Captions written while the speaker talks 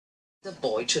The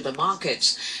boy to the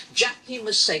markets. Jackie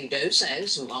Macedo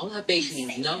says while her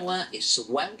baby Noah is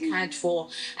well cared for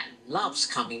and loves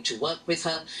coming to work with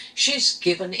her, she's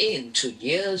given in to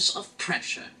years of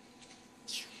pressure.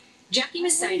 Jackie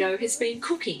Macedo has been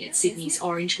cooking at Sydney's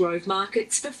Orange Grove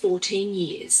markets for 14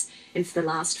 years, and for the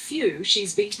last few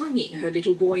she's been bringing her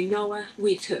little boy Noah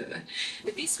with her.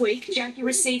 But this week Jackie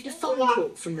received a phone call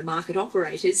from the market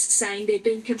operators saying there'd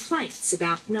been complaints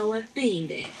about Noah being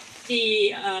there.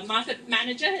 The market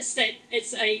manager has said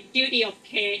it's a duty of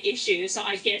care issue, so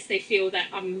I guess they feel that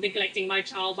I'm neglecting my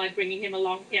child by bringing him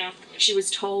along here. She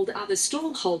was told other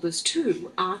stall holders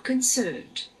too are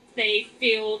concerned. They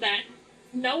feel that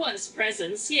Noah's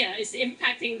presence here is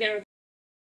impacting their...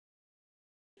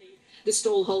 The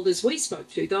stall holders we spoke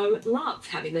to, though, love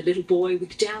having the little boy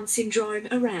with Down syndrome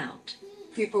around.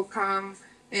 People come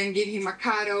and give him a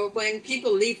cuddle. When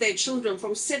people leave their children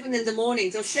from 7 in the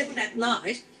morning till 7 at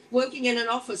night, working in an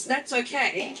office, that's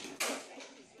okay.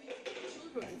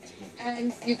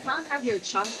 And you can't have your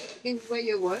child in where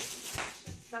you work.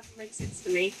 That makes sense to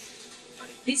me.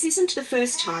 This isn't the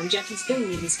first time Jackie's been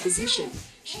in this position.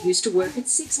 She used to work at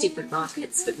 6 different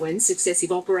markets, but when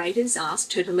successive operators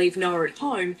asked her to leave Noah at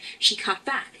home, she cut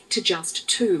back to just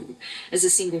 2. As a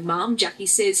single mum, Jackie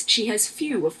says she has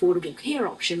few affordable care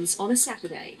options on a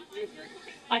Saturday.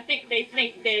 I think they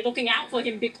think they're looking out for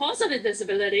him because of his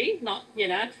disability, not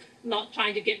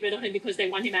trying to get rid of him because they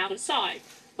want him out of sight.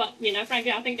 But,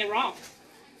 frankly, I think they're wrong.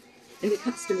 And the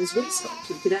customers we spoke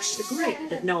to today agree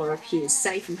that Noah appears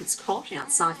safe in his cot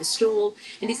outside the stall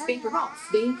and is better off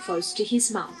being close to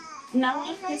his mum.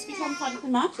 Noah has become part of the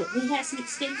market. He has an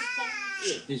extended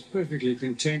family. He's perfectly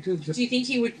contented. Do you think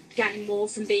he would gain more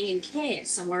from being in care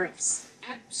somewhere else?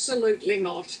 Absolutely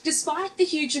not. Despite the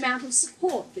huge amount of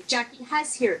support that Jackie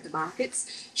has here at the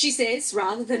markets, she says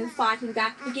rather than fighting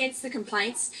back against the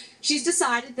complaints, she's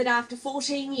decided that after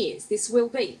 14 years this will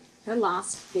be her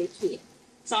last week here.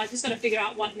 So I just got to figure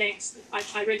out what next.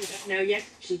 I really don't know yet.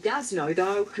 She does know,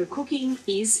 though, her cooking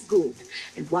is good.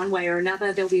 And one way or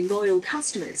another, there'll be loyal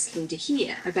customers keen to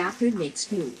hear about her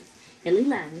next move. Ellie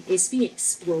Lang,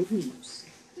 SBS World News.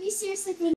 Can you seriously